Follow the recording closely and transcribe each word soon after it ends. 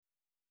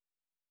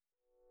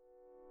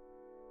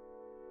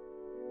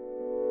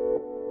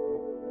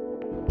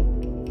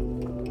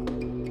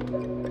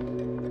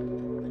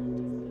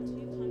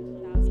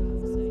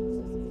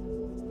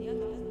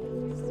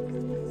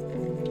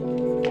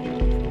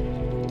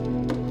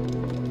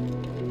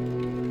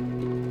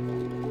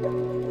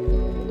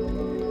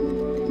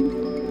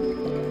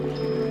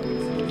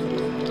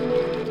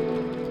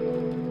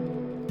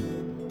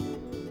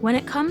When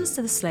it comes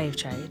to the slave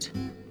trade,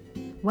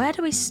 where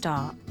do we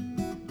start?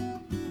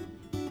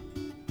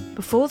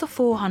 Before the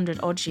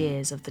 400-odd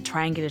years of the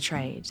triangular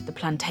trade, the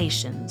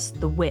plantations,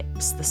 the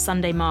whips, the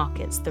Sunday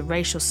markets, the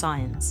racial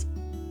science,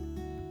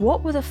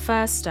 what were the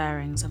first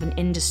stirrings of an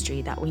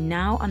industry that we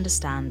now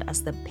understand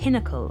as the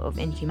pinnacle of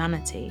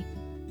inhumanity,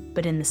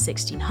 but in the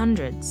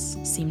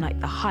 1600s seemed like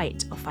the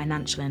height of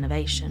financial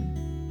innovation?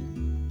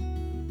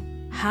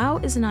 How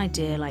is an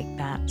idea like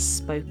that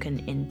spoken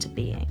into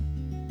being?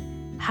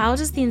 How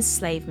does the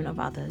enslavement of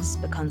others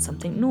become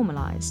something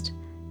normalised,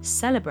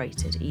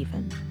 celebrated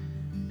even?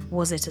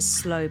 Was it a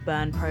slow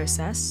burn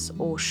process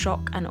or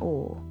shock and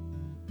awe?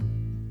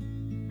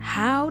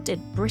 How did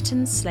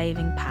Britain's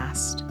slaving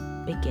past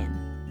begin?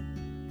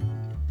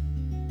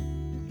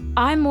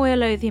 I'm Moya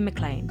Lothian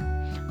McLean,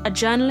 a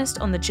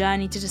journalist on the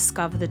journey to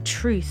discover the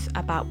truth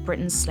about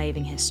Britain's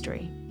slaving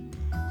history.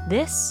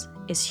 This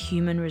is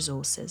Human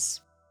Resources.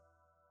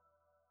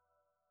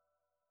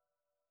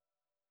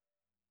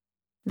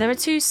 There are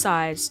two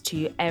sides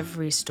to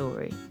every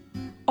story,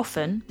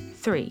 often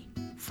 3,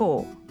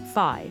 4,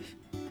 5.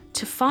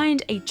 To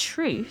find a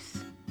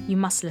truth, you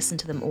must listen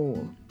to them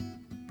all.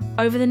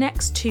 Over the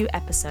next 2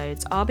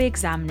 episodes, I'll be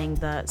examining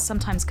the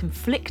sometimes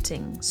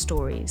conflicting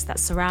stories that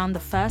surround the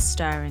first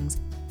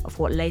stirrings of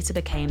what later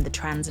became the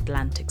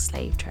transatlantic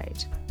slave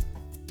trade.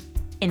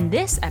 In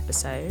this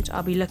episode,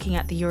 I'll be looking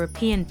at the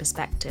European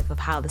perspective of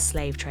how the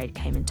slave trade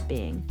came into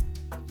being,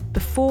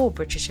 before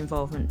British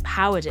involvement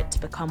powered it to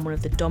become one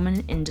of the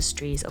dominant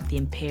industries of the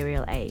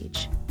imperial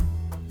age.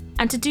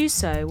 And to do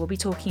so, we'll be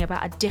talking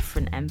about a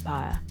different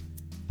empire,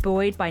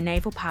 buoyed by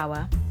naval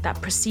power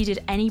that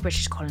preceded any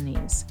British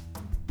colonies,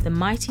 the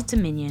mighty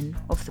dominion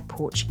of the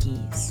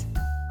Portuguese.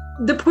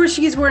 The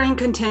Portuguese were in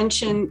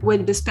contention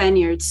with the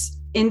Spaniards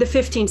in the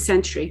 15th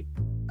century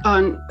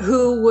on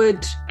who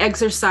would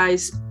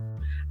exercise,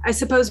 I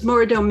suppose,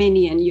 more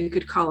dominion, you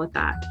could call it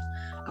that,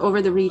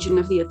 over the region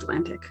of the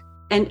Atlantic.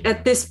 And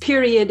at this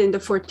period in the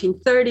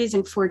 1430s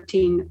and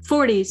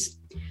 1440s,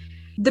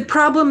 the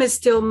problem is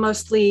still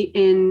mostly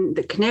in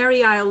the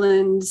Canary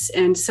Islands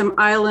and some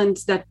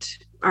islands that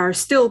are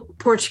still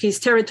Portuguese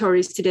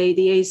territories today,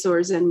 the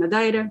Azores and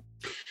Madeira.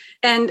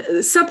 And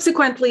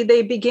subsequently,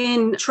 they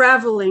began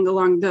traveling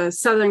along the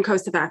southern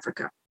coast of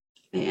Africa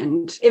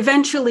and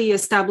eventually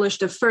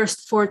established the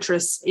first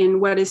fortress in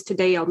what is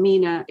today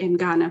Elmina in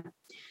Ghana.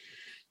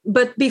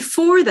 But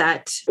before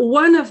that,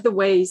 one of the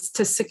ways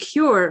to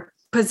secure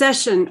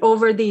possession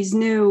over these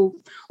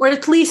new, or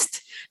at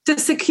least to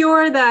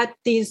secure that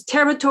these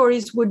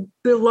territories would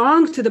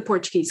belong to the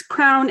Portuguese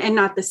crown and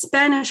not the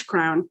Spanish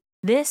crown.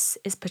 This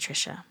is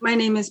Patricia. My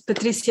name is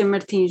Patricia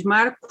Martins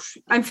Marcos.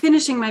 I'm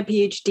finishing my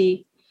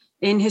PhD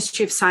in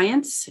history of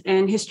science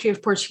and history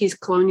of Portuguese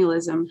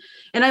colonialism.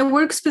 And I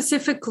work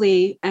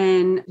specifically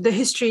in the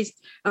history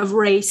of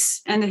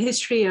race and the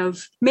history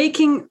of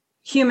making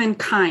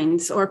humankind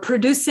or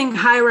producing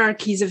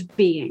hierarchies of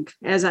being,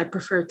 as I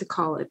prefer to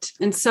call it.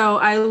 And so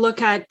I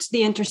look at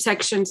the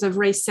intersections of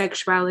race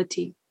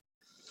sexuality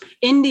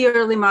in the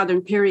early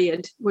modern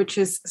period, which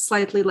is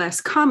slightly less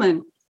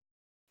common,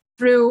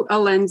 through a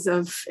lens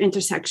of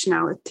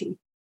intersectionality.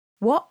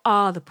 What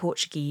are the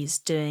Portuguese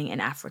doing in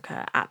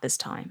Africa at this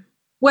time?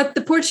 What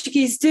the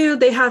Portuguese do,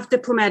 they have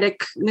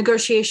diplomatic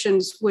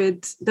negotiations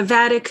with the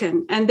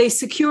Vatican, and they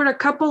secured a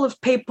couple of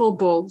papal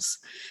bulls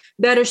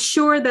that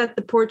assure that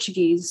the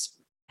Portuguese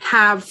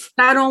have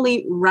not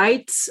only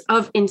rights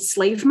of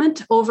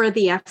enslavement over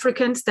the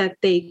Africans that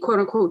they, quote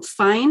unquote,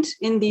 find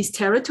in these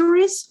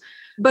territories,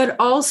 but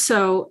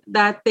also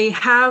that they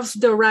have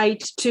the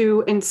right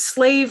to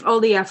enslave all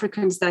the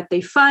Africans that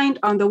they find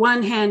on the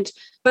one hand,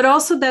 but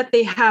also that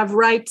they have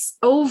rights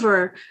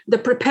over the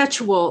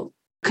perpetual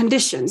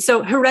condition,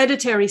 so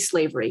hereditary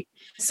slavery.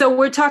 So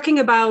we're talking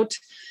about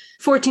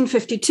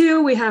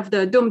 1452, we have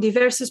the Dom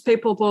Diversos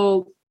papal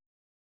bull,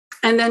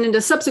 and then in the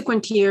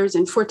subsequent years,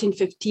 in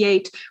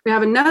 1458, we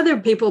have another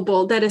papal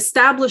bull that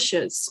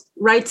establishes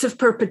rights of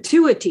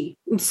perpetuity.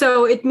 And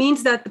so it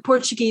means that the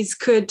Portuguese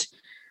could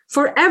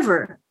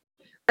forever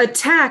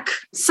attack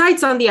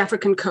sites on the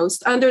African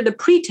coast under the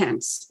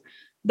pretense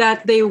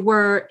that they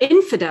were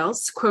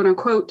infidels, quote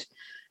unquote,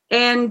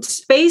 and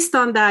based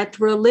on that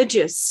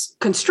religious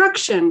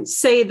construction,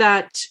 say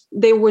that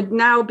they would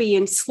now be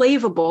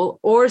enslavable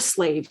or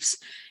slaves.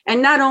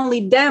 And not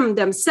only them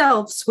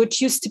themselves, which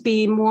used to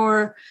be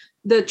more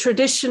the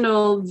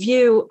traditional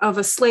view of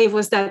a slave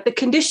was that the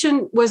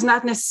condition was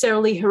not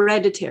necessarily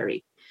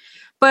hereditary.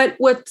 But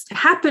what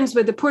happens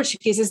with the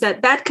Portuguese is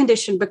that that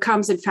condition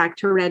becomes, in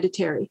fact,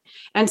 hereditary.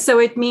 And so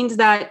it means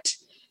that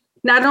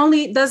not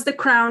only does the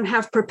crown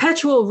have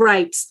perpetual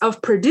rights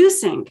of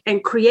producing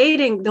and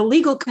creating the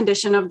legal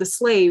condition of the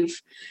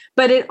slave,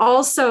 but it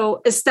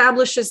also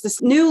establishes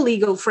this new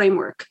legal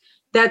framework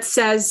that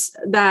says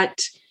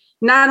that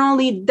not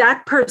only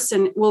that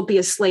person will be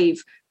a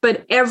slave,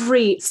 but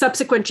every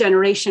subsequent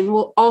generation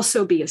will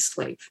also be a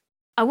slave.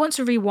 I want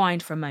to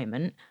rewind for a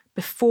moment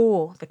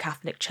before the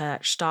Catholic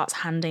Church starts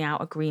handing out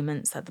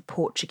agreements that the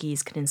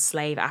Portuguese can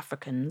enslave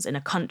Africans in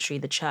a country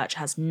the Church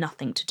has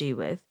nothing to do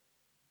with.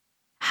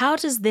 How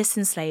does this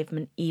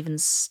enslavement even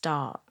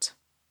start?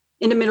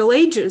 In the Middle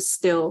Ages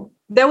still,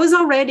 there was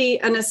already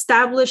an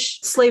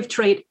established slave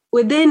trade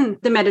within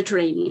the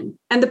Mediterranean,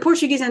 and the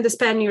Portuguese and the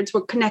Spaniards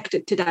were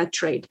connected to that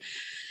trade.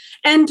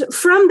 And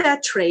from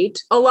that trade,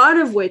 a lot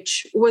of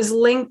which was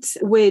linked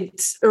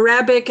with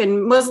Arabic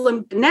and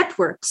Muslim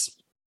networks,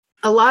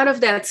 a lot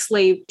of that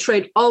slave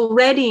trade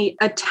already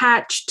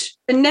attached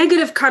a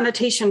negative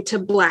connotation to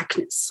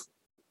Blackness.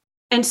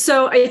 And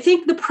so I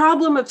think the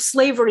problem of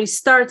slavery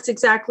starts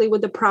exactly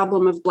with the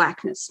problem of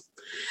Blackness.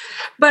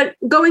 But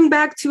going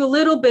back to a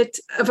little bit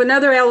of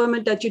another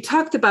element that you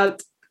talked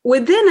about,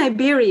 within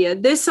Iberia,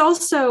 this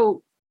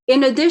also,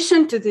 in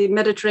addition to the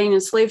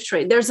Mediterranean slave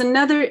trade, there's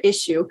another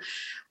issue,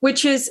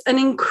 which is an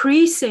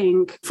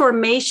increasing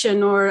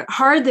formation or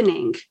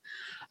hardening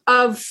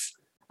of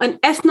an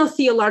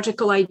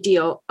ethno-theological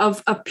ideal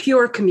of a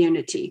pure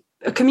community,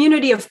 a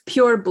community of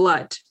pure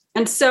blood.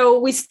 And so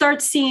we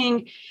start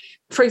seeing,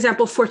 for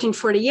example,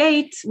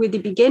 1448, with the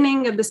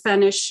beginning of the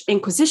Spanish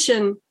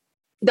Inquisition,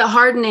 the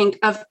hardening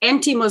of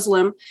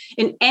anti-Muslim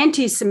and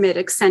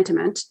anti-Semitic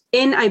sentiment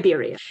in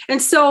Iberia.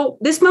 And so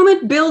this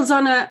moment builds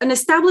on an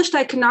established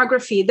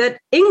iconography that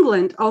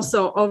England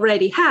also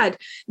already had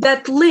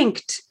that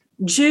linked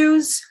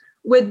Jews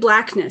with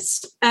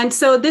Blackness. And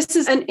so this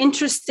is an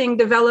interesting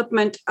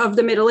development of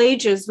the Middle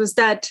Ages, was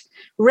that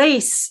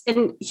race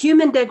and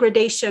human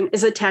degradation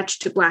is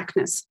attached to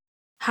Blackness.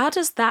 How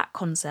does that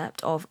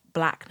concept of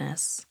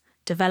Blackness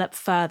develop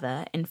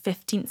further in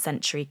 15th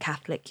century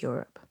Catholic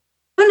Europe?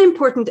 One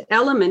important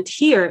element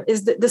here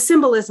is that the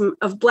symbolism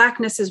of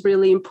Blackness is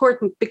really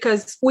important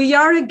because we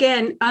are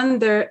again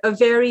under a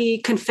very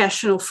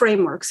confessional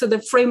framework. So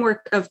the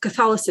framework of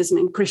Catholicism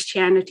and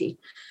Christianity.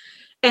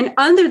 And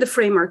under the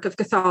framework of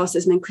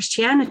Catholicism and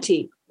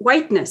Christianity,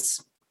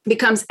 whiteness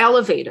becomes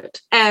elevated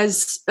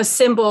as a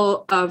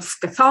symbol of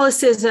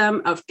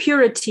Catholicism, of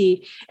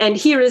purity. And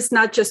here is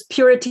not just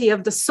purity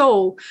of the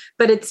soul,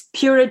 but it's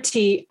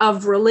purity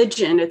of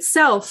religion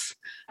itself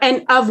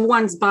and of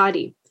one's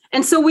body.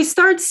 And so we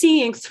start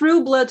seeing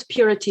through blood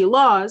purity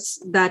laws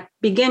that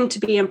begin to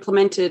be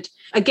implemented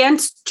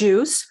against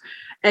Jews,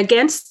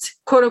 against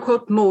quote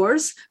unquote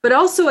Moors, but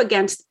also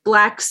against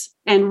Blacks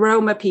and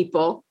Roma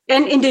people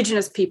and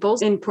indigenous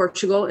peoples in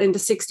Portugal in the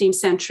 16th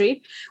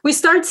century. We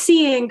start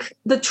seeing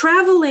the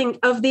traveling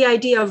of the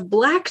idea of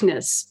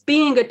Blackness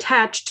being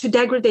attached to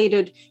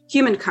degraded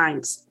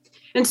humankinds.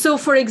 And so,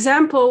 for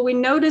example, we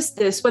notice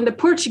this when the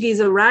Portuguese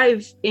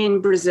arrive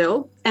in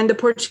Brazil and the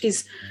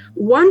Portuguese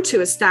want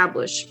to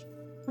establish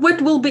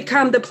what will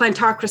become the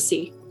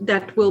plantocracy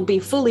that will be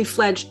fully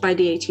fledged by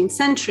the 18th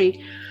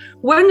century.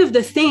 One of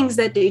the things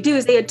that they do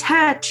is they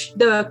attach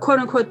the quote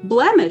unquote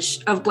blemish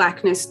of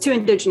Blackness to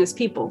indigenous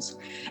peoples.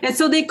 And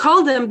so they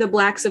call them the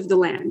Blacks of the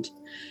land.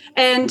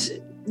 And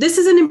this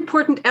is an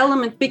important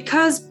element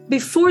because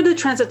before the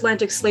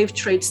transatlantic slave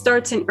trade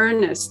starts in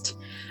earnest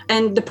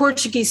and the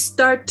Portuguese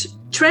start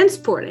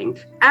transporting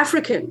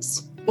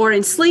Africans or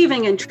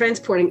enslaving and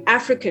transporting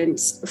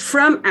Africans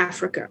from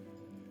Africa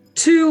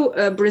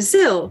to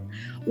Brazil,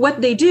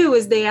 what they do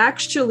is they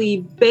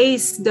actually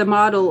base the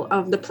model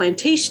of the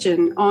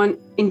plantation on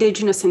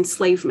indigenous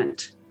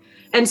enslavement.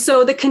 And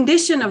so the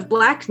condition of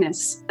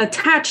Blackness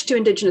attached to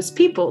indigenous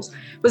peoples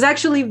was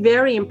actually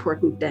very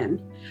important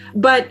then.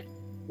 But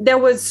there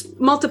was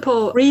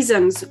multiple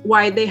reasons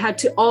why they had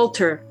to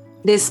alter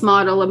this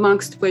model,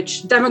 amongst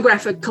which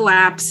demographic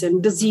collapse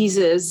and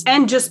diseases,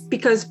 and just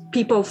because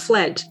people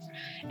fled.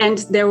 And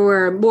there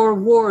were more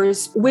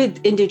wars with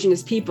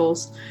indigenous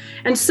peoples.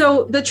 And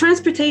so the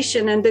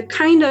transportation and the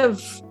kind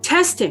of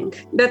testing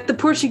that the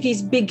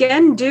Portuguese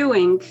began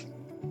doing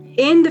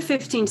in the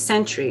 15th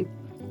century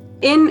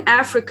in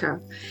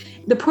Africa,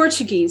 the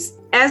Portuguese,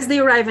 as they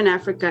arrive in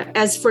Africa,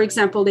 as, for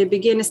example, they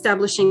begin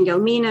establishing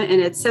Elmina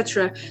and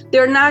etc.,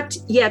 they're not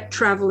yet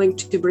traveling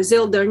to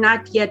Brazil. They're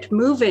not yet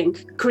moving,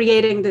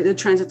 creating the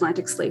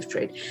transatlantic slave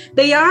trade.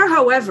 They are,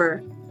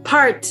 however,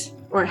 part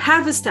or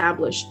have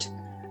established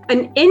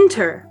an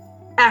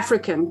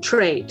inter-African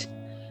trade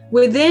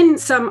within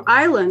some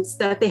islands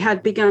that they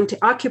had begun to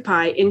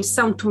occupy in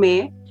São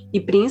Tomé e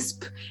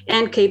Príncipe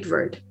and Cape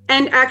Verde.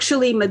 And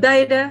actually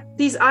Madeira,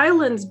 these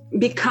islands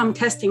become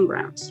testing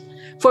grounds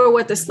for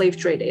what the slave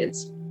trade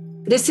is.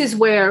 This is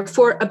where,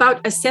 for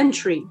about a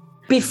century,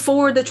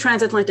 before the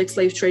transatlantic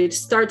slave trade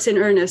starts in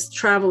earnest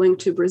traveling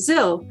to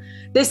Brazil,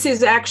 this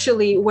is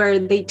actually where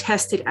they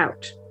test it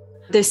out,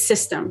 this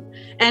system.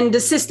 And the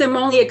system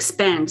only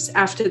expands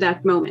after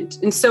that moment.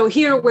 And so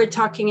here we're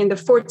talking in the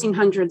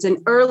 1400s and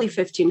early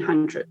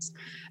 1500s,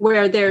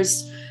 where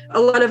there's a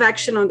lot of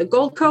action on the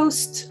Gold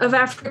Coast of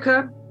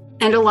Africa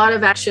and a lot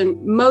of action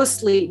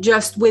mostly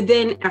just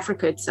within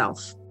Africa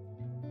itself.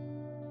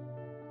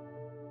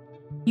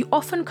 You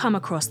often come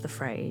across the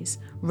phrase,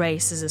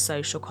 race as a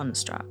social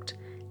construct.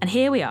 And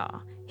here we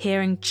are,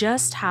 hearing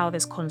just how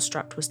this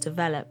construct was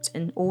developed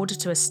in order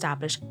to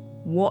establish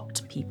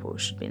what people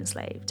should be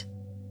enslaved.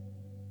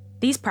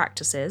 These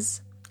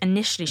practices,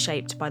 initially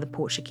shaped by the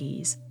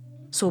Portuguese,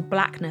 saw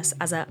Blackness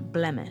as a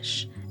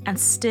blemish and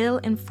still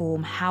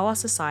inform how our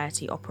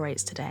society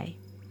operates today.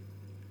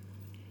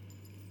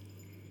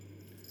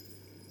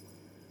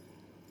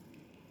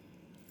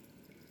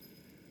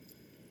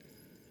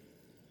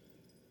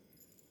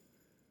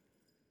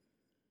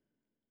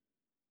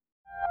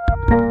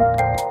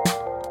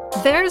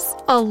 There's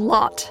a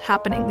lot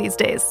happening these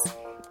days,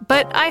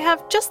 but I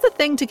have just the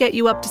thing to get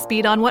you up to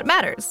speed on what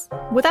matters,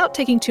 without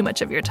taking too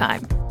much of your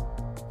time.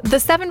 The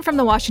 7 from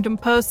the Washington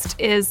Post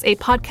is a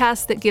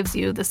podcast that gives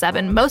you the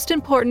 7 most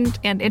important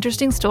and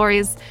interesting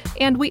stories,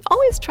 and we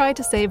always try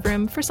to save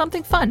room for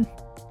something fun.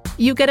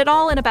 You get it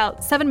all in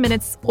about 7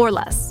 minutes or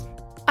less.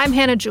 I'm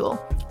Hannah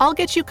Jewell. I'll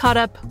get you caught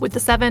up with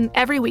the 7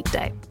 every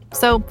weekday.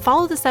 So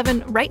follow the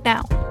 7 right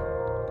now.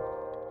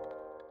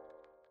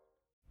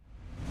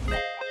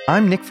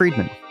 I'm Nick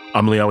Friedman.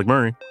 I'm Lee Alec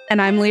Murray.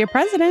 And I'm Leah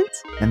President.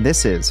 And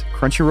this is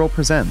Crunchyroll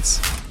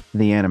Presents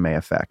The Anime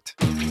Effect.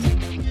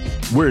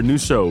 We're a new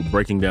show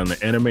breaking down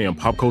the anime and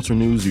pop culture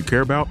news you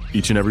care about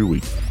each and every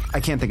week. I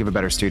can't think of a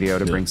better studio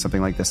to bring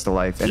something like this to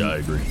life. And I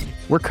agree.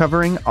 We're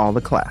covering all the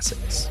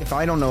classics. If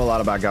I don't know a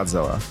lot about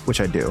Godzilla, which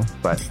I do,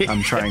 but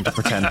I'm trying to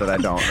pretend that I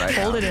don't right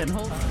now. Hold it in.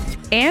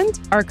 And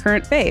our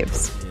current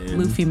faves.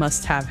 Luffy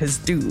must have his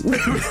due.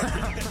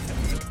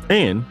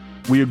 And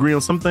we agree on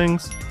some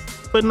things,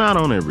 but not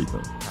on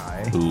everything.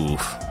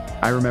 Oof.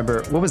 I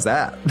remember, what was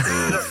that?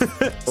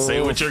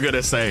 Say what you're going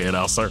to say and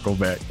I'll circle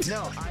back.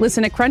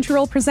 Listen to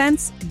Crunchyroll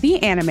Presents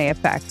The Anime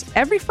Effect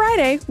every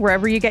Friday,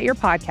 wherever you get your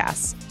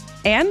podcasts.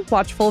 And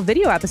watch full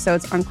video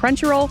episodes on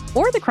Crunchyroll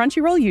or the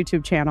Crunchyroll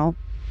YouTube channel.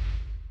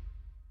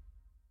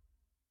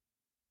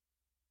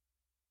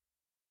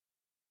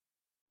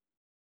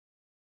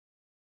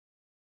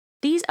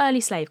 These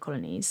early slave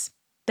colonies,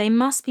 they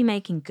must be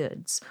making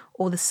goods,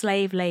 or the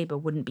slave labor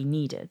wouldn't be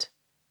needed.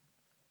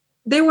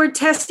 They were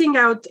testing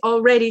out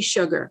already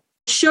sugar.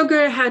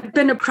 Sugar had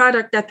been a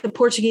product that the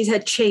Portuguese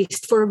had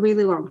chased for a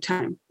really long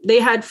time. They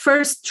had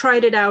first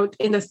tried it out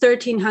in the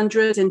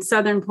 1300s in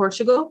southern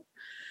Portugal.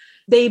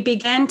 They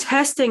began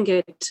testing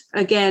it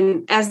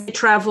again as they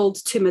traveled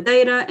to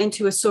Madeira and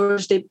to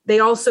Açores. They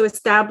also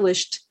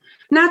established,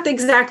 not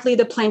exactly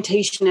the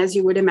plantation as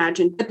you would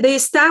imagine, but they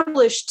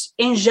established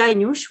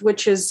engenhos,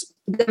 which is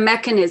the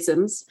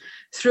mechanisms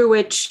through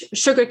which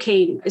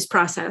sugarcane is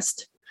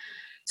processed.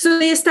 So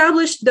they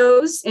established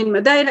those in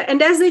Madeira,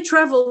 and as they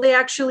traveled, they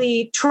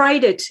actually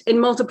tried it in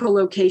multiple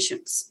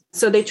locations.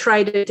 So they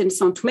tried it in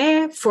São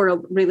Tomé for a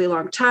really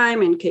long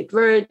time, in Cape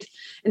Verde,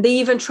 and they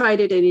even tried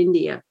it in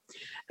India.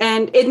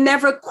 And it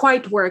never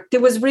quite worked.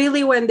 It was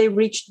really when they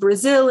reached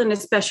Brazil, and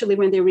especially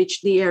when they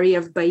reached the area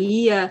of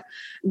Bahia,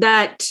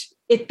 that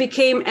it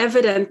became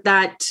evident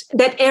that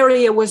that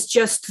area was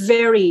just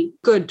very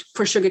good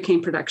for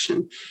sugarcane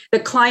production. The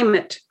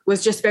climate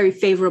was just very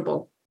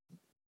favorable.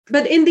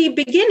 But in the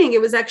beginning,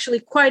 it was actually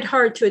quite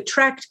hard to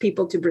attract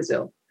people to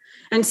Brazil.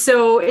 And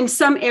so in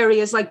some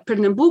areas like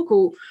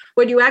Pernambuco,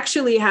 what you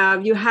actually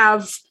have, you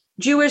have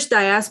Jewish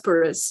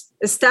diasporas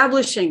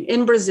establishing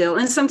in Brazil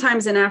and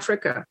sometimes in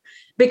Africa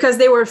because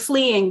they were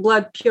fleeing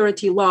blood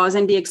purity laws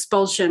and the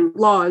expulsion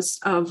laws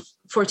of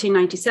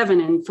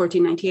 1497 and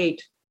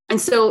 1498. And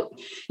so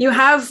you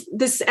have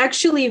this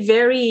actually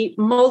very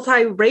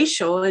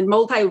multiracial and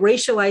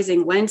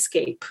multiracializing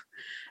landscape.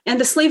 And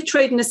the slave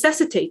trade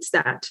necessitates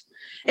that.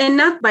 And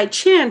not by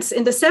chance,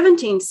 in the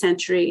 17th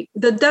century,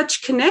 the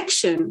Dutch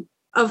connection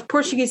of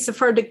Portuguese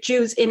Sephardic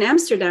Jews in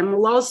Amsterdam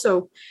will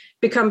also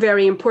become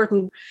very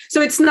important. So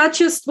it's not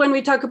just when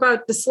we talk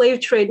about the slave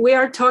trade, we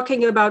are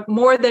talking about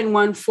more than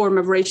one form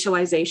of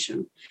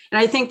racialization. And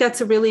I think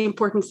that's a really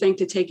important thing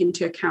to take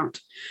into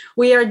account.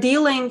 We are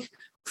dealing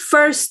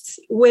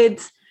first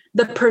with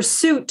the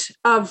pursuit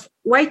of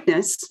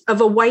whiteness, of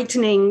a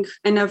whitening,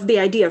 and of the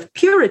idea of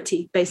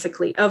purity,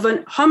 basically, of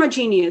a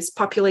homogeneous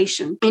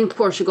population in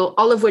Portugal,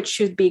 all of which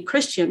should be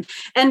Christian.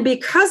 And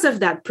because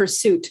of that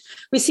pursuit,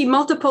 we see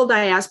multiple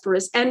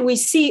diasporas, and we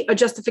see a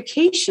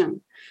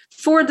justification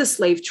for the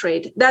slave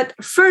trade that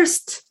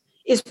first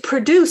is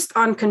produced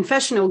on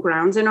confessional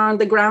grounds and on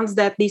the grounds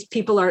that these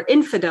people are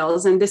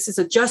infidels, and this is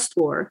a just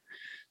war,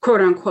 quote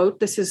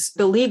unquote, this is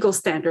the legal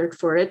standard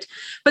for it.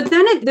 But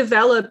then it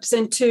develops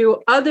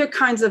into other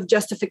kinds of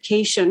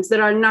justifications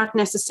that are not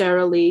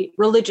necessarily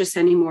religious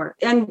anymore.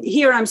 And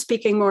here I'm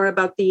speaking more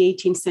about the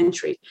 18th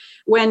century,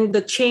 when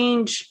the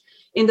change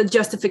in the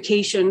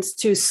justifications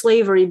to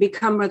slavery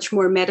become much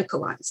more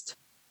medicalized.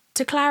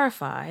 To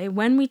clarify,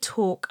 when we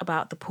talk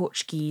about the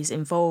Portuguese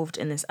involved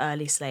in this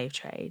early slave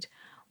trade,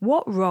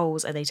 what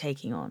roles are they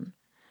taking on?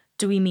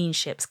 Do we mean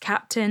ship's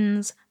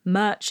captains,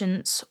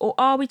 merchants, or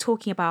are we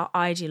talking about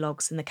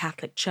ideologues in the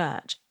Catholic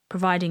Church,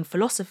 providing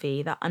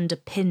philosophy that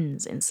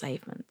underpins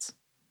enslavement?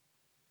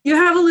 You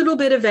have a little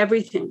bit of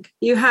everything.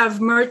 You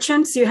have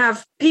merchants, you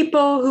have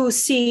people who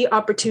see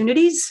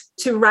opportunities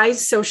to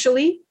rise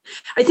socially.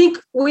 I think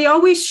we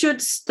always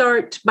should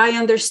start by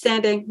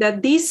understanding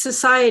that these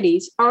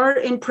societies are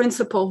in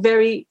principle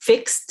very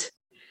fixed.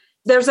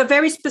 There's a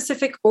very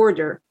specific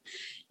order.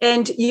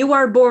 And you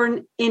are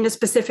born in a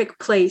specific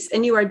place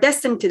and you are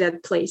destined to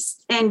that place.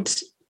 And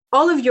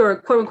all of your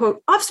quote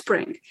unquote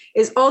offspring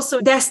is also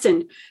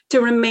destined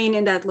to remain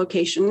in that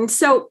location. And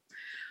so,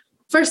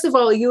 first of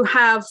all, you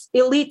have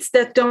elites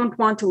that don't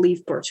want to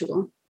leave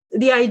Portugal.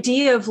 the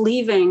idea of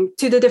leaving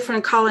to the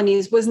different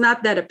colonies was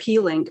not that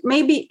appealing.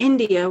 Maybe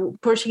India,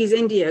 Portuguese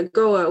India,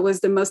 Goa was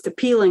the most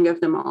appealing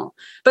of them all.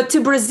 But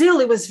to Brazil,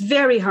 it was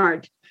very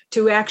hard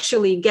to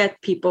actually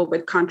get people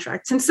with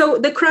contracts. And so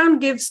the crown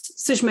gives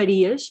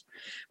sesmarias,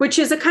 which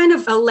is a kind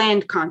of a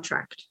land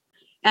contract.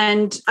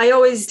 And I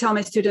always tell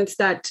my students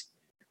that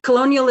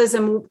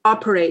colonialism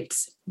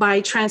operates by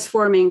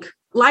transforming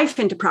life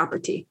into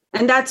property.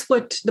 And that's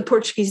what the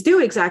Portuguese do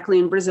exactly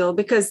in Brazil,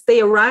 because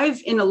they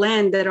arrive in a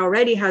land that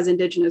already has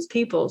indigenous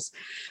peoples,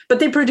 but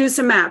they produce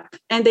a map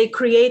and they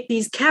create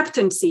these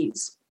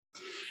captaincies.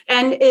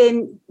 And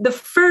in the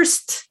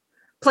first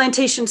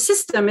plantation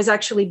system is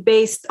actually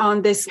based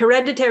on this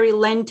hereditary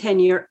land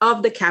tenure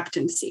of the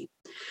captaincy.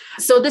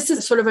 So this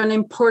is sort of an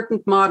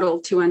important model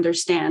to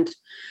understand.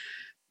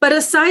 But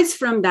aside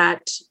from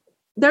that,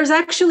 there's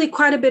actually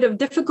quite a bit of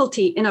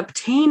difficulty in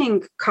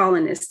obtaining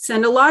colonists.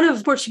 And a lot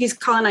of Portuguese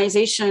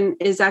colonization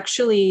is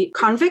actually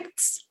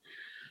convicts,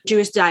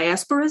 Jewish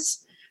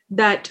diasporas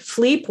that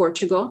flee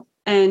Portugal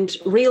and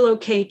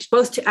relocate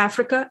both to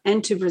Africa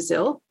and to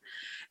Brazil.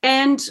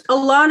 And a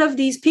lot of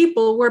these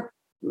people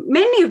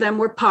many of them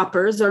were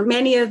paupers, or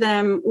many of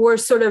them were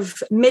sort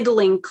of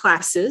middling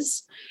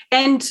classes,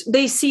 and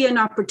they see an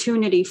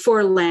opportunity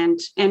for land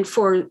and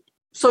for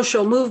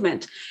social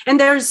movement. And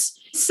there's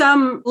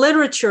some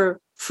literature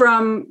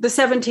from the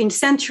 17th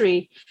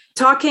century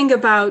talking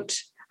about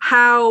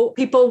how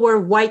people were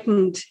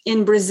whitened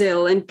in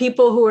Brazil, and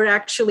people who were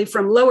actually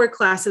from lower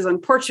classes in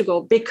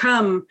Portugal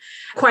become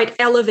quite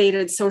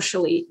elevated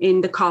socially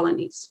in the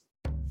colonies.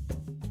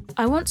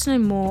 I want to know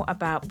more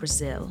about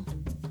Brazil.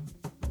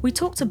 We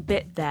talked a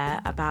bit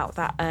there about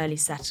that early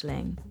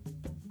settling,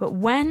 but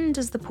when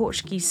does the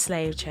Portuguese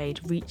slave trade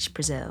reach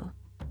Brazil?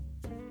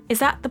 Is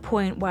that the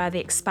point where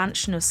the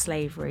expansion of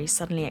slavery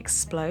suddenly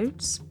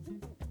explodes?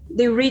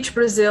 They reach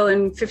Brazil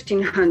in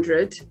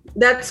 1500.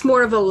 That's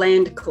more of a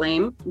land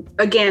claim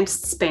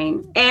against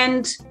Spain.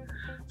 And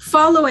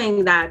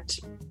following that,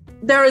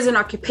 there is an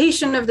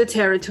occupation of the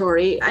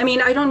territory. I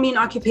mean, I don't mean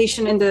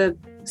occupation in the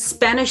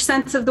Spanish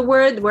sense of the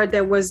word, where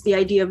there was the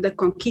idea of the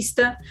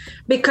conquista,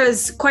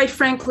 because quite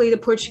frankly, the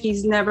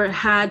Portuguese never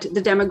had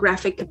the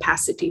demographic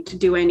capacity to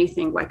do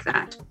anything like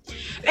that.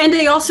 And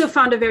they also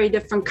found a very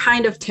different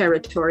kind of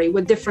territory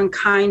with different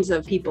kinds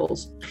of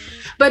peoples.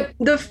 But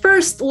the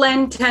first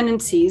land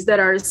tenancies that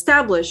are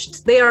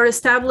established,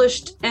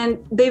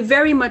 and they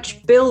very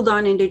much build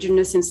on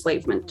indigenous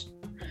enslavement.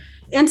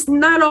 And it's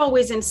not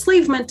always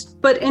enslavement,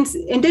 but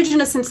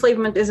indigenous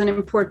enslavement is an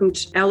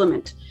important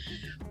element.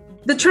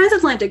 The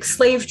transatlantic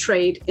slave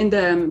trade in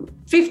the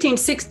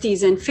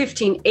 1560s and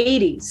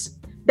 1580s,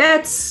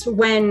 that's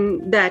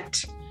when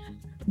that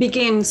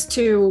begins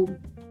to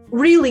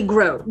really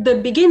grow. The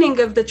beginning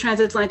of the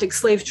transatlantic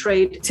slave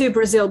trade to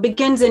Brazil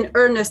begins in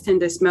earnest in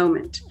this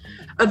moment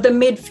of the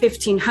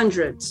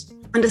mid-1500s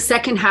and the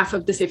second half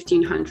of the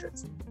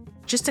 1500s.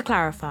 Just to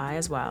clarify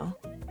as well,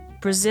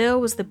 Brazil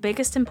was the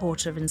biggest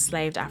importer of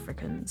enslaved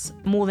Africans,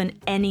 more than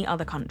any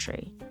other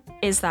country.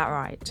 Is that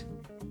right?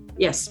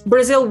 Yes,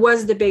 Brazil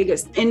was the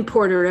biggest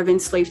importer of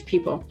enslaved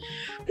people.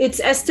 It's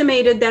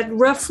estimated that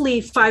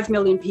roughly 5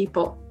 million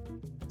people,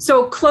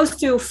 so close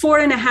to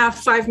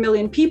 5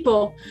 million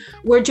people,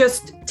 were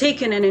just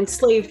taken and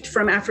enslaved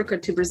from Africa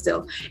to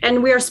Brazil.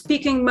 And we are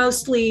speaking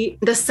mostly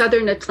the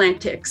southern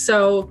Atlantic.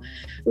 So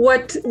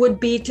what would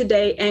be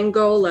today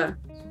Angola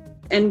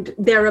and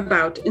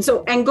thereabout. And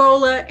so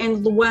Angola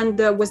and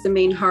Luanda was the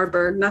main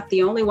harbor, not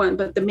the only one,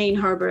 but the main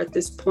harbor at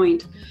this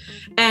point.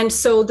 And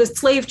so the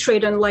slave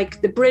trade,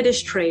 unlike the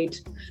British trade,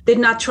 did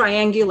not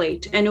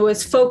triangulate, and it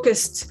was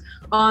focused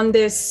on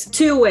this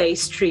two-way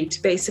street,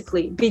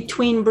 basically,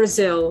 between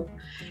Brazil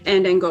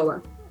and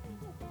Angola.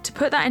 To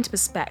put that into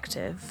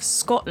perspective,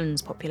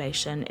 Scotland's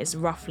population is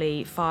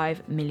roughly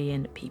 5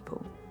 million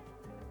people.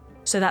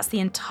 So that's the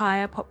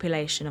entire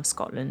population of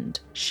Scotland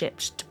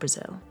shipped to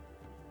Brazil.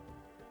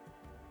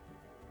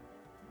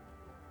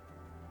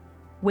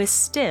 We're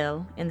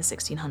still in the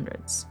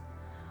 1600s.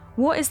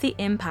 What is the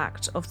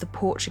impact of the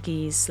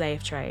Portuguese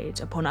slave trade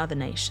upon other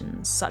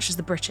nations, such as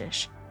the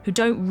British, who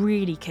don't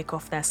really kick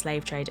off their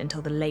slave trade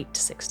until the late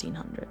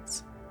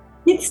 1600s?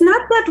 It's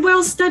not that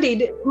well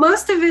studied.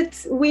 Most of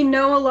it, we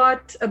know a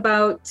lot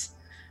about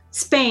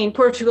Spain,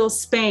 Portugal,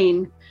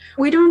 Spain.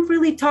 We don't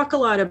really talk a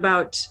lot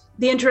about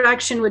the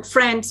interaction with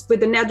France,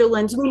 with the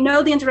Netherlands. We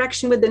know the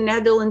interaction with the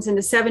Netherlands in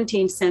the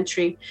 17th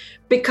century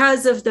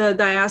because of the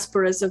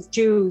diasporas of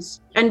Jews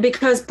and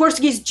because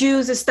Portuguese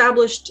Jews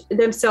established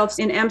themselves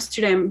in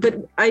Amsterdam.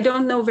 But I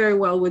don't know very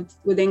well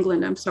with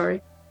England, I'm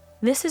sorry.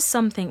 This is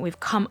something we've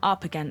come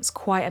up against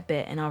quite a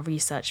bit in our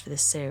research for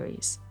this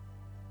series.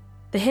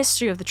 The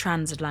history of the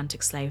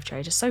transatlantic slave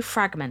trade is so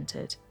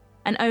fragmented,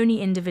 and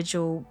only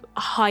individual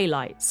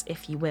highlights,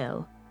 if you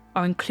will,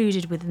 are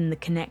included within the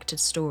connected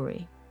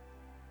story.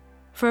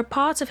 For a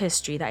part of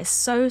history that is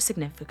so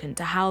significant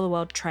to how the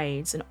world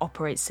trades and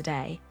operates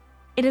today,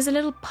 it is a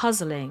little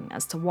puzzling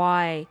as to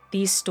why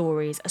these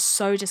stories are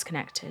so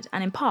disconnected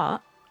and, in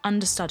part,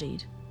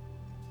 understudied.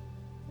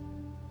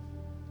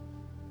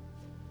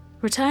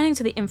 Returning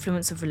to the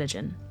influence of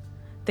religion,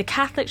 The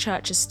Catholic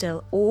Church is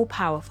still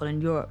all-powerful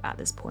in Europe at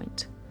this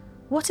point.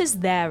 What is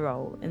their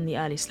role in the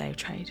early slave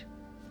trade?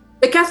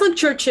 The Catholic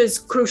Church is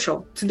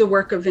crucial to the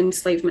work of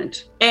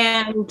enslavement,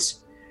 and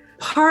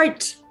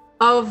part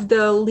of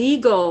the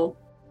legal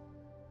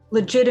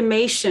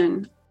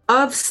legitimation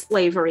of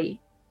slavery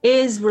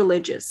is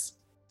religious.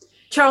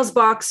 Charles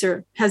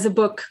Boxer has a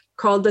book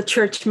called The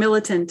Church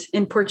Militant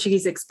in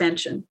Portuguese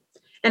Expansion.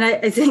 And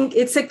I think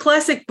it's a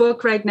classic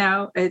book right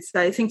now. It's,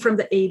 I think, from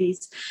the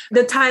 80s.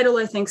 The title,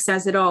 I think,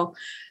 says it all.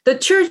 The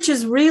church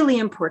is really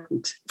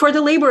important for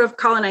the labor of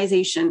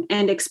colonization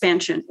and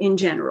expansion in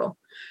general.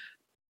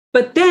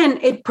 But then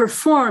it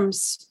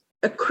performs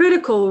a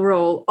critical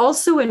role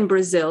also in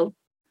Brazil,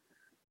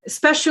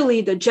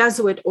 especially the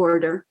Jesuit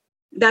order,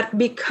 that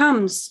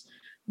becomes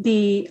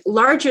the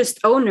largest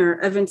owner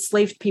of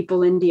enslaved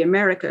people in the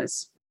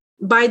Americas.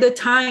 By the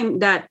time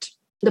that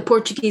the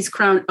Portuguese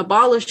crown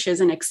abolishes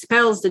and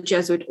expels the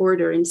Jesuit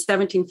order in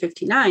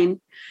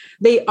 1759,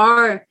 they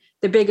are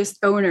the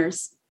biggest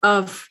owners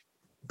of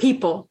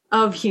people,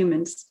 of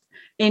humans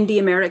in the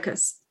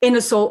Americas, in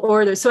a sole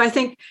order. So I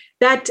think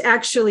that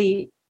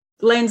actually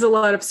lends a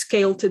lot of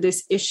scale to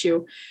this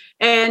issue.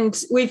 And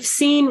we've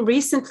seen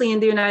recently in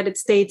the United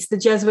States, the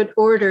Jesuit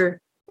order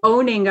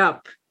owning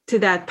up to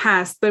that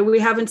past, but we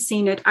haven't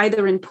seen it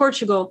either in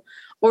Portugal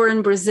or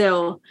in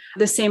Brazil,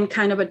 the same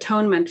kind of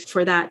atonement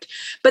for that.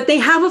 But they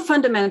have a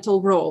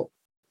fundamental role.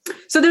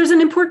 So there's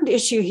an important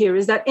issue here,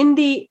 is that in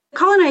the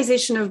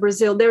colonization of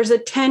Brazil, there's a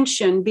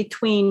tension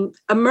between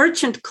a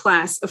merchant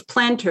class of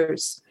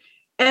planters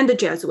and the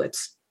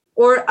Jesuits,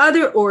 or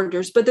other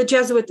orders, but the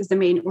Jesuit is the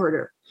main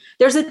order.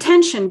 There's a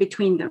tension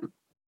between them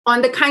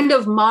on the kind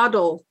of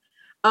model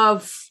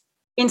of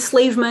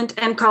enslavement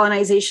and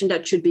colonization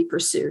that should be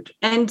pursued.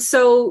 And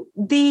so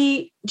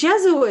the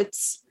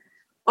Jesuits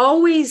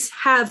always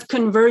have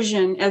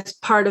conversion as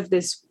part of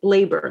this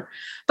labor,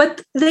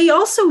 but they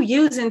also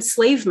use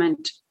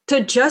enslavement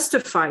to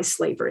justify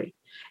slavery.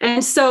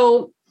 And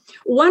so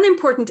one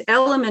important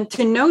element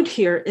to note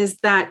here is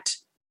that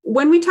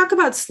when we talk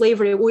about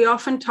slavery, we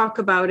often talk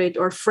about it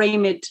or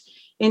frame it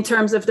in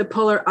terms of the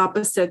polar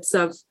opposites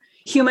of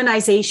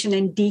humanization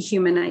and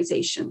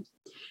dehumanization.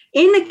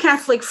 In the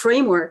Catholic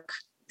framework,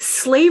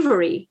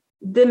 slavery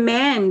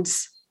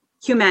demands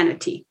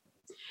humanity.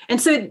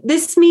 And so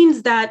this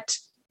means that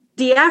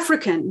the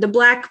African, the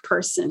Black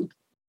person,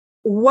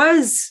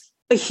 was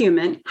a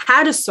human,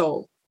 had a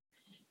soul,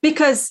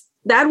 because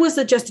that was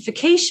the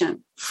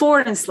justification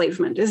for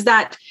enslavement, is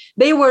that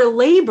they were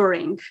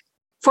laboring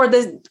for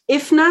the,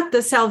 if not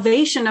the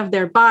salvation of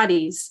their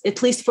bodies,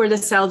 at least for the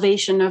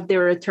salvation of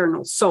their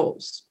eternal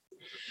souls.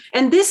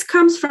 And this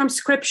comes from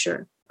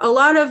Scripture. A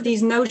lot of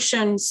these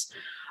notions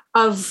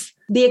of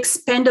the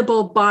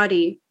expendable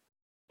body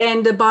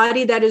and the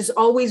body that is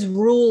always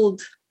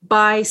ruled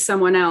by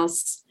someone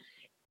else,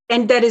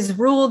 and that is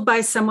ruled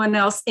by someone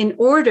else in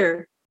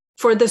order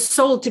for the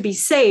soul to be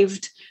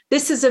saved.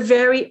 This is a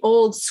very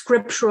old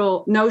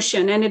scriptural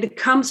notion, and it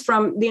comes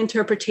from the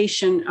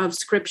interpretation of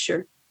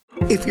Scripture.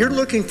 If you're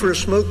looking for a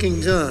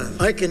smoking gun,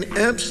 I can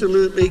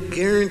absolutely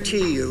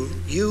guarantee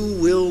you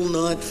will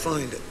not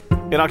find it.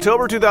 In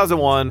October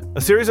 2001,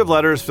 a series of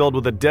letters filled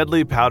with a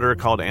deadly powder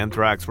called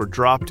anthrax were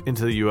dropped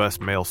into the U.S.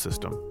 mail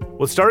system.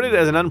 What started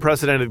as an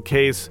unprecedented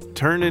case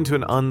turned into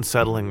an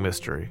unsettling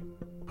mystery.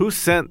 Who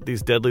sent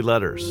these deadly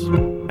letters,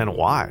 and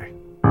why?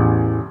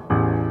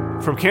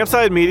 From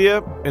Campside Media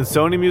and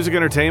Sony Music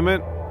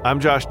Entertainment, I'm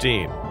Josh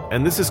Dean,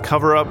 and this is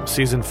Cover Up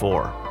Season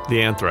 4,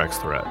 The Anthrax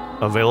Threat,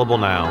 available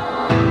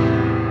now.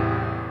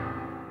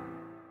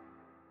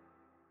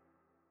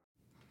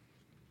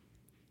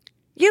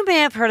 You may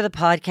have heard of the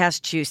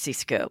podcast Juicy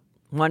Scoop.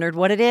 Wondered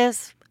what it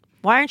is?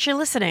 Why aren't you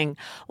listening?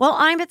 Well,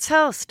 I'm its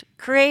host.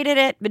 Created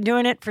it, been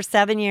doing it for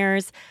 7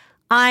 years.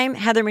 I'm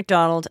Heather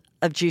McDonald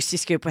of Juicy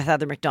Scoop with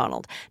Heather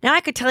McDonald. Now,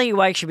 I could tell you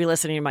why you should be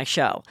listening to my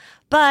show,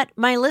 but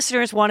my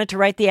listeners wanted to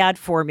write the ad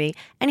for me,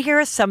 and here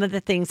are some of the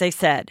things they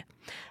said.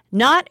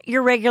 Not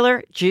your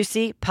regular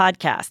juicy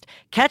podcast.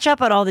 Catch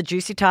up on all the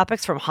juicy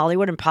topics from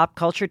Hollywood and pop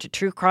culture to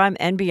true crime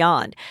and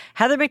beyond.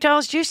 Heather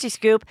McDonald's Juicy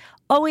Scoop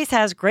always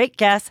has great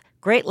guests,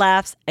 great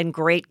laughs, and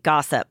great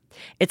gossip.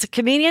 It's a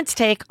comedian's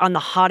take on the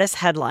hottest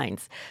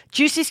headlines.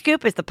 Juicy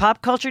Scoop is the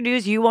pop culture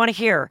news you want to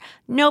hear.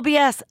 No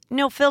BS,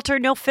 no filter,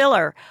 no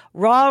filler.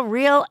 Raw,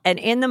 real, and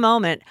in the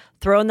moment.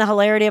 Throw in the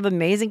hilarity of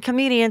amazing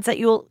comedians that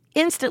you'll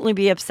instantly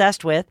be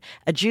obsessed with,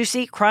 a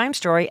juicy crime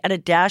story, and a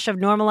dash of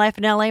normal life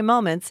in LA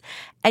moments,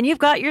 and you've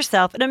got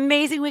yourself an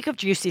amazing week of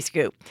Juicy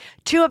Scoop.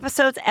 2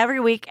 episodes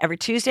every week, every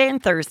Tuesday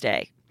and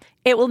Thursday.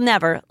 It will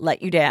never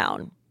let you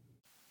down.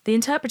 The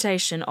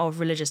interpretation of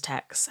religious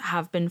texts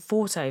have been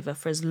fought over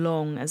for as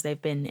long as they've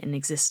been in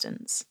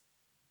existence.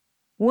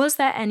 Was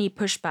there any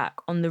pushback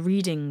on the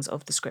readings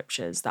of the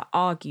scriptures that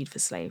argued for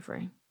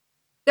slavery?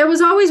 There was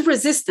always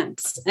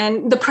resistance.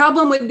 And the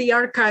problem with the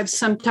archives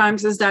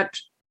sometimes is that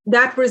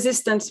that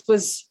resistance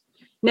was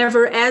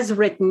never as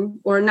written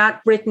or not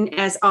written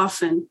as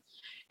often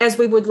as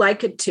we would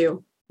like it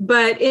to.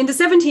 But in the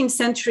 17th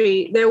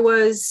century, there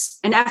was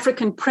an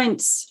African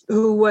prince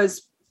who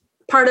was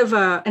part of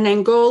an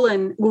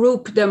Angolan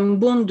group, the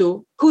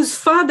Mbundu, whose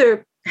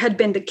father had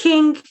been the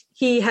king.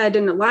 He had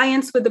an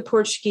alliance with the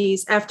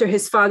Portuguese. After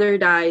his father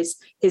dies,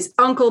 his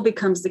uncle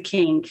becomes the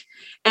king,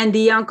 and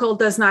the uncle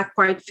does not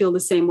quite feel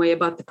the same way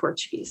about the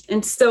Portuguese.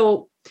 And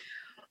so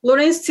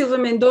Lourenço Silva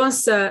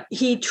Mendonça,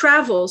 he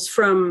travels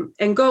from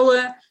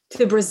Angola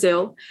to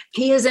Brazil.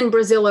 He is in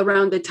Brazil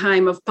around the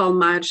time of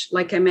Palmar,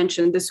 like I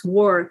mentioned, this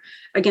war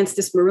against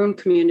this Maroon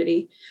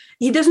community.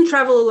 He doesn't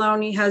travel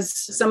alone. He has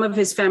some of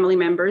his family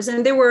members,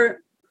 and they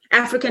were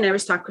African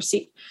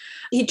aristocracy.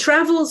 He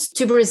travels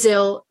to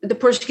Brazil. The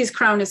Portuguese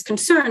crown is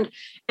concerned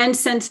and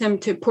sends him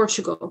to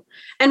Portugal.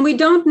 And we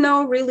don't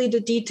know really the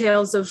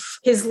details of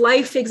his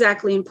life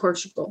exactly in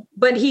Portugal,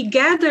 but he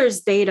gathers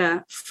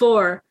data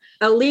for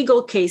a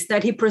legal case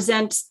that he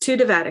presents to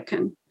the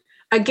Vatican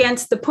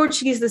against the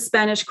Portuguese, the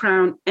Spanish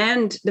crown,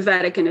 and the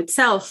Vatican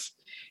itself.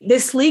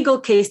 This legal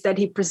case that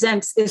he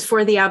presents is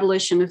for the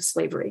abolition of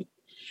slavery.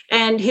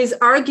 And his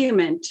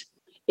argument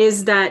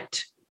is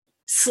that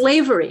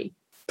slavery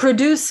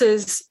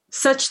produces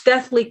such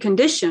deathly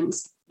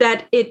conditions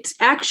that it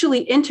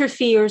actually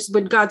interferes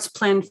with God's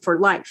plan for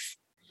life.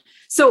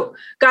 So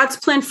God's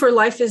plan for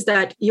life is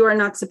that you are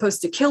not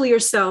supposed to kill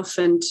yourself,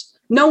 and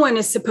no one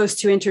is supposed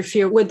to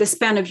interfere with the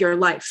span of your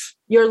life.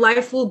 Your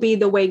life will be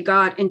the way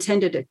God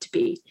intended it to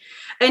be.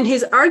 And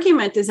his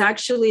argument is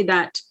actually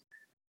that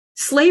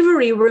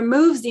slavery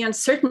removes the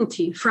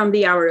uncertainty from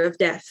the hour of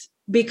death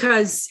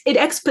because it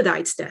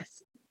expedites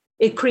death.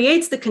 It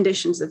creates the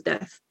conditions of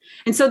death.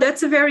 And so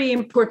that's a very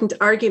important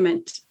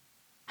argument.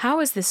 How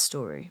is this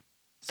story,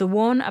 the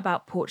one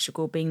about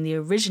Portugal being the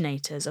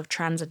originators of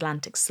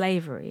transatlantic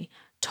slavery,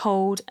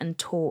 told and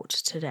taught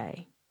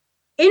today?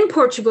 In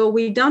Portugal,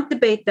 we don't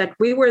debate that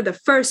we were the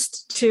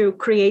first to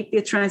create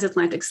the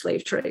transatlantic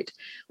slave trade.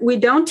 We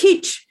don't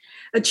teach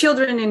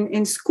children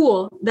in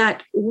school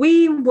that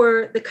we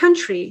were the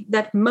country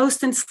that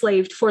most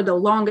enslaved for the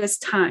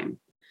longest time.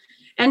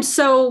 And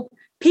so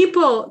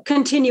people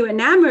continue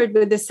enamored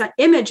with this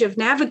image of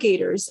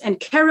navigators and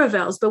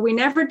caravels, but we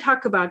never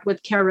talk about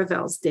what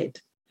caravels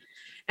did.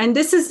 And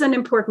this is an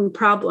important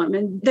problem.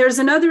 And there's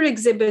another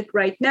exhibit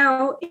right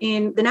now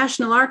in the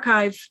National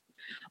Archive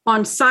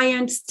on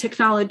science,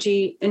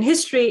 technology, and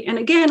history. And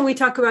again, we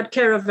talk about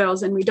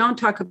caravels and we don't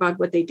talk about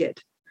what they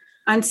did.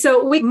 And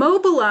so we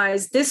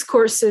mobilize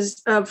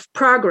discourses of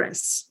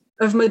progress,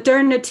 of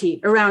modernity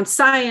around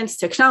science,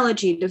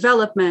 technology,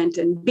 development,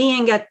 and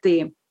being at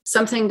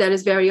something that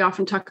is very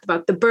often talked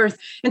about, the birth.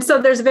 And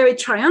so there's a very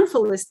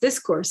triumphalist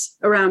discourse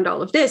around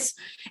all of this.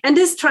 And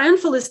this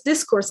triumphalist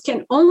discourse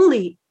can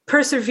only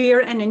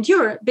persevere and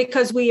endure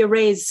because we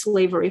erase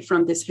slavery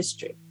from this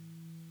history.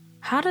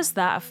 How does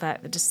that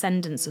affect the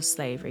descendants of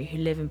slavery who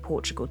live in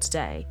Portugal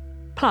today,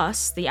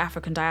 plus the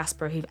African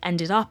diaspora who've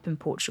ended up in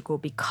Portugal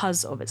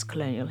because of its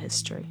colonial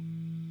history?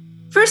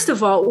 First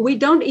of all, we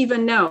don't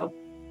even know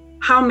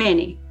how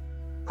many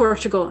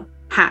Portugal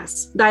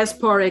has,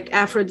 diasporic,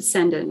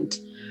 Afro-descendant.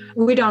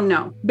 We don't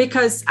know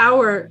because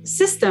our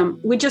system,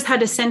 we just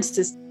had a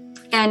census.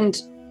 And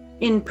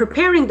in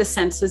preparing the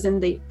census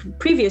in the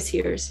previous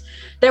years,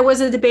 there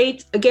was a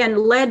debate, again,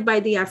 led by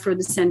the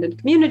Afro-descendant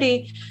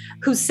community,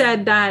 who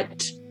said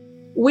that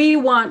we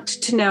want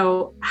to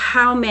know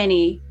how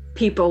many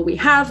people we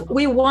have.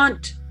 We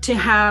want to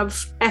have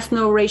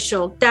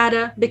ethno-racial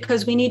data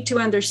because we need to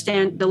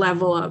understand the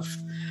level of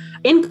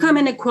income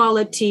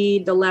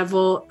inequality, the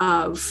level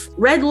of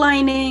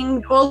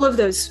redlining, all of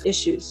those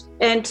issues.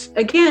 And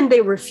again,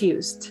 they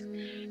refused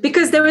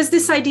because there was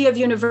this idea of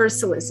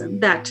universalism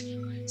that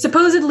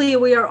supposedly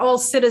we are all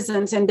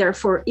citizens and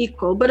therefore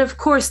equal. But of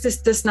course,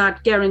 this does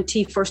not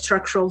guarantee for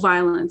structural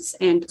violence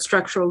and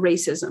structural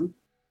racism.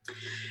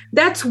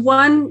 That's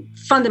one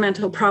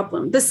fundamental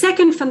problem. The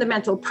second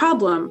fundamental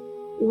problem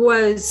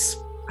was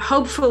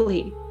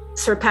hopefully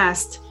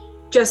surpassed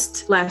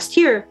just last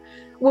year,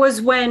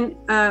 was when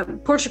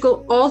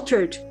Portugal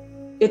altered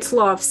its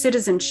law of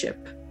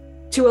citizenship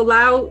to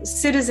allow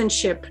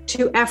citizenship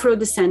to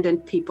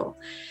Afro-descendant people.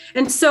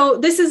 And so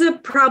this is a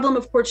problem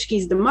of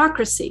Portuguese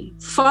democracy.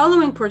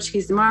 Following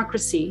Portuguese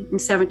democracy in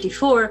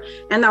 1974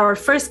 and our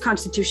first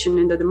constitution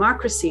in the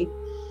democracy,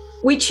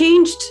 we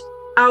changed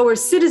our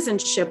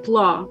citizenship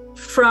law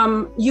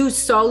from jus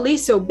soli,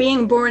 so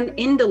being born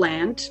in the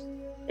land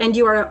and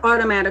you are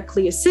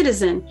automatically a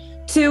citizen,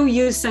 to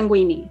jus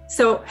sanguinii,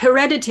 so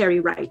hereditary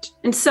right.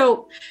 And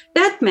so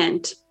that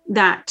meant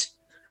that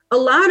a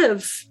lot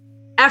of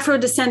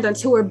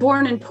Afro-descendants who were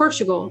born in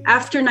Portugal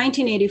after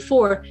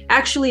 1984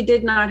 actually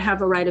did not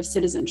have a right of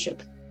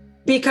citizenship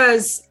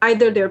because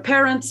either their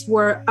parents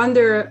were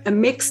under a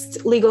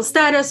mixed legal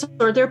status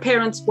or their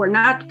parents were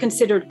not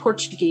considered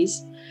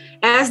Portuguese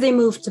as they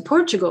moved to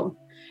Portugal.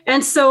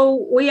 And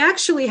so we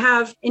actually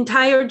have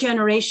entire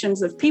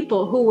generations of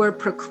people who were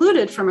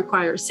precluded from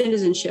acquiring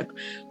citizenship,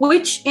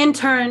 which in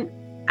turn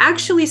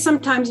actually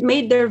sometimes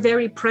made their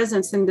very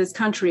presence in this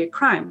country a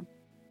crime.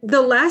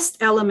 The last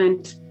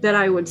element that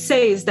I would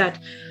say is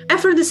that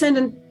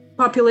Afro-descendant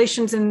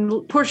populations in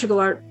Portugal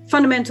are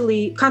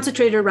fundamentally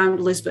concentrated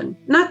around Lisbon.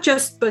 Not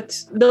just, but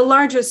the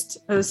largest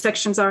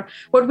sections are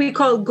what we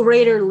call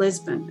Greater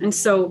Lisbon. And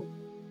so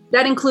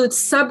that includes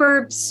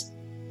suburbs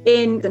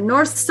in the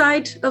north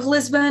side of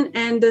Lisbon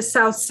and the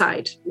south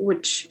side,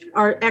 which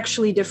are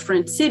actually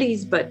different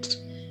cities, but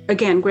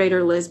again,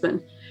 Greater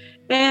Lisbon.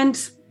 And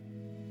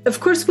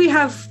of course, we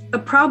have a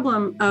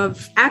problem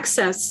of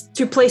access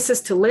to places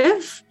to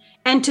live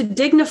and to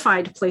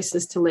dignified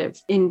places to live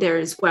in there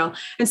as well.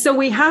 And so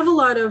we have a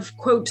lot of,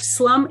 quote,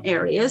 slum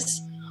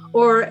areas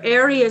or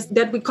areas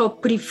that we call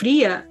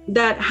periferia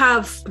that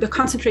have the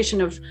concentration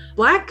of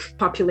Black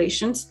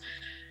populations.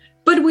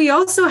 But we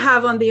also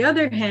have, on the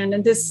other hand,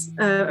 and this,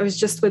 I was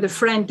just with a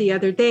friend the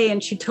other day,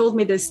 and she told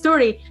me this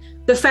story,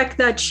 the fact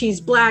that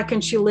she's Black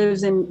and she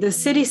lives in the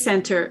city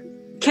center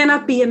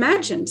cannot be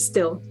imagined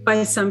still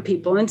by some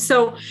people. And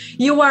so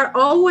you are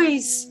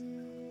always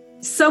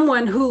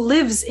someone who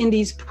lives in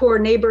these poor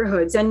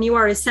neighborhoods, and you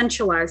are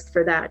essentialized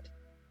for that.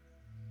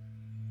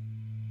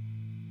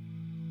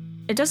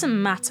 It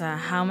doesn't matter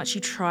how much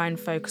you try and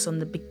focus on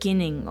the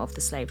beginning of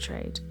the slave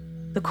trade.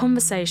 The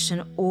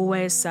conversation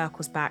always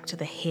circles back to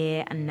the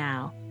here and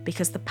now,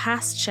 because the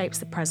past shapes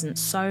the present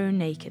so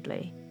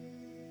nakedly.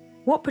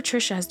 What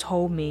Patricia has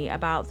told me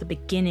about the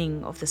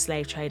beginning of the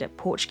slave trade at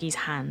Portuguese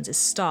hands is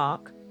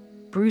stark,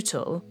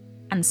 brutal,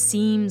 and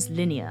seems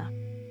linear.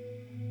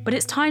 But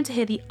it's time to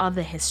hear the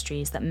other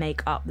histories that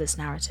make up this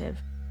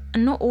narrative,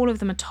 and not all of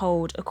them are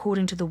told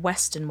according to the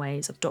Western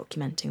ways of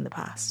documenting the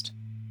past.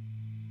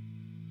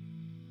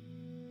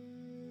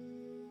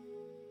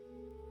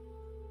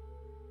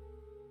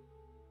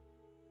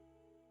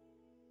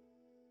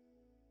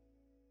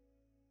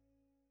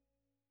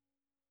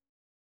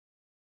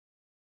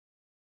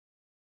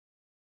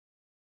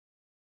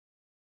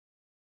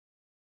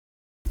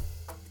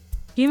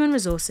 Human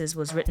Resources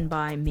was written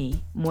by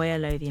me, Moya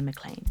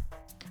Lothian-McLean.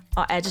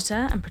 Our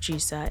editor and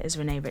producer is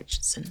Renee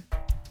Richardson.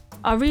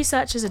 Our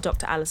researchers are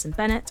Dr. Alison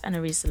Bennett and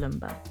Arisa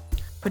Lumba.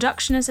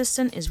 Production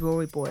assistant is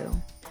Rory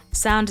Boyle.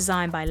 Sound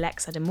design by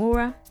Lex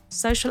Ademora.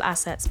 Social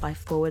assets by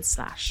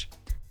 /.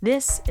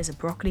 This is a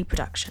Broccoli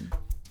production.